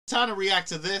time to react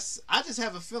to this. I just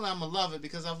have a feeling I'm gonna love it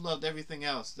because I've loved everything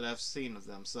else that I've seen of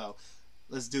them. So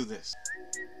let's do this.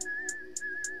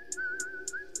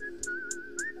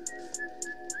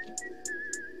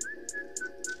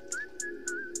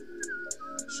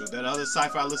 Shoot, that other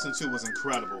sci-fi I listened to was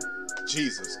incredible.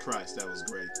 Jesus Christ, that was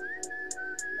great.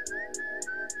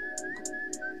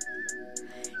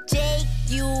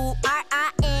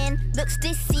 JURIN looks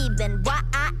deceiving. What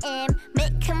I am,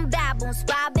 making babbles,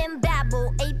 robbing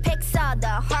babble. Apex of the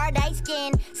hard ice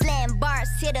skin, slam bars,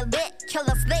 hit a lit,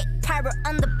 killer slick, pirate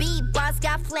on the beat, bars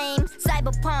got flames.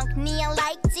 Cyberpunk, neon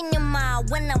lights in your mind.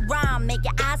 When I rhyme, make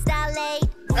your eyes dilate.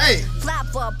 Hey! Fly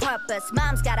for a purpose,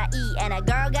 mom's gotta eat, and a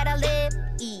girl gotta live.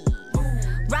 E.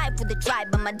 Ride for the tribe,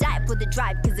 I'ma die for the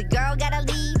tribe, cause a girl gotta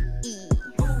leave. E.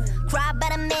 Cry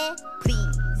about a man,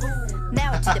 please.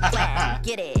 Married to the plan,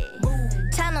 get it.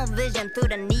 Tunnel vision through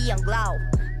the neon glow.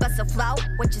 Bust a flow,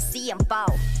 what you see and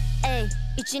fall. Ay,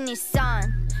 it's in his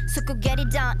son. So go get it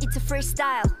done, it's a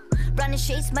freestyle. Running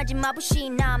shades, 마지막부시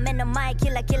나 맨날 마이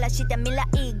킬라 시대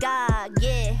밀라이가.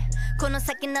 Yeah. この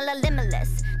先なら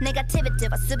limitless. Negativity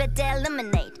は全て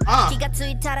eliminate. 気がつ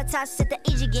いたら達して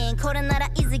異次元。これなら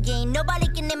easy game. Nobody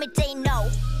can imitate, no.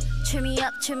 Cheer me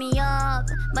up, cheer me up.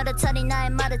 まだ足りない、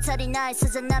まだ足りない。さ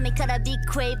ざ波から big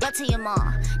crave バトルも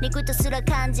肉とすら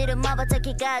感じる瞬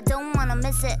きが Don't wanna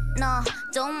miss it, no.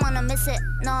 Don't wanna miss it,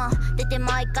 no. 出て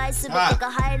毎回全て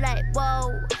がハイライト、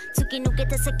wow. 突き抜け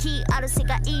て先ある世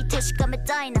界確かめ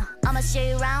たいな。I'ma show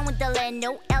you around with the lead,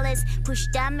 no Ellis. Push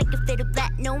down, make it feel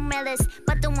black, no malice.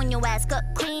 But then when your ass got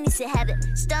clean, it's a habit.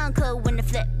 Stone cold when the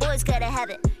flip, boys gotta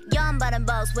have it. Young bottom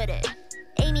balls with it.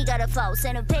 Amy got a flow,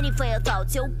 send a penny for your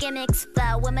thoughts. Your gimmicks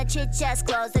flow with my chit chats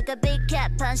closed like a big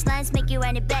cat. Punchlines make you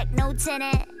run it back, no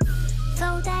tenant.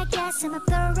 Throw that gas and I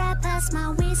throw right past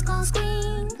my waist gon'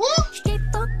 scream. Straight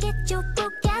forget your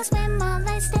broke ass when my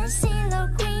lights turn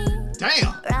CeeLo green.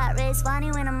 Damn! Right race funny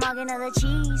when I'm mugging all the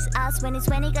cheese. I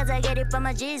 2020 cause I get it from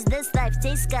my G's. This life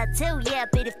tastes got too, yeah,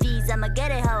 pay the fees. I'ma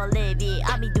get it how I live, yeah,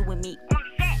 I be doing me.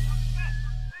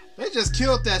 They just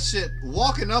killed that shit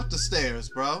walking up the stairs,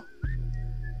 bro.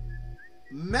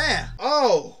 Man,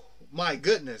 oh my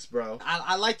goodness, bro.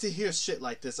 I like to hear shit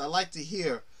like this. I like to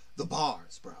hear the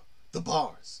bars, bro. The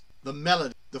bars, the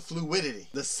melody, the fluidity,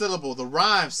 the syllable, the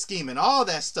rhyme scheming, all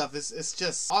that stuff. It's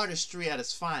just artistry at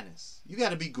its finest. You got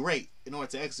to be great in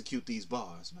order to execute these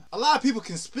bars, man. A lot of people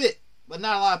can spit, but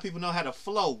not a lot of people know how to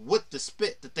flow with the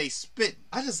spit that they spit.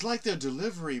 I just like their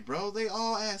delivery, bro. They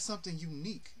all add something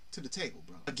unique to the table,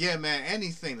 bro. Again, man,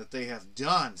 anything that they have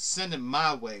done, send it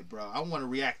my way, bro. I want to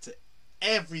react to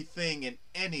everything and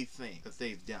anything that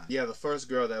they've done. Yeah, the first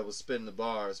girl that was spitting the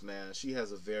bars, man, she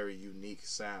has a very unique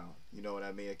sound. You know what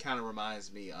I mean? It kind of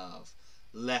reminds me of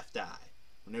Left Eye.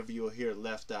 Whenever you'll hear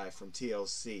Left Eye from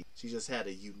TLC, she just had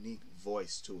a unique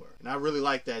voice to her. And I really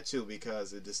like that too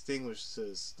because it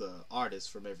distinguishes the artist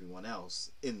from everyone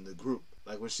else in the group.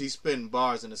 Like when she's spitting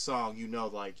bars in a song, you know,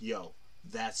 like, yo,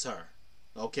 that's her.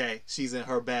 Okay, she's in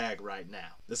her bag right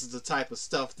now. This is the type of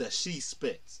stuff that she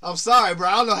spits. I'm sorry, bro.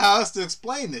 I don't know how else to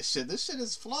explain this shit. This shit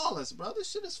is flawless, bro.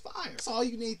 This shit is fire. That's all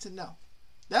you need to know.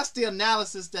 That's the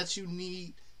analysis that you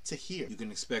need to hear. You can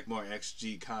expect more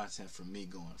XG content from me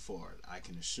going forward. I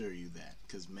can assure you that.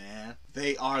 Because, man,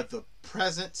 they are the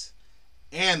present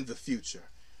and the future.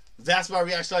 That's my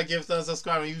reaction. I give a thumbs up,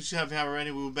 subscribe, and you haven't already.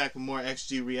 We'll be back with more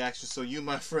XG reactions. So you,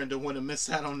 my friend, don't want to miss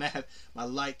out on that. My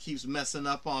light keeps messing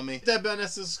up on me. Hit that button, that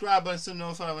subscribe button, so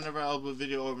notified whenever I upload a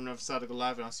video or whenever I decide to go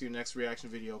live. And I'll see you next reaction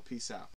video. Peace out.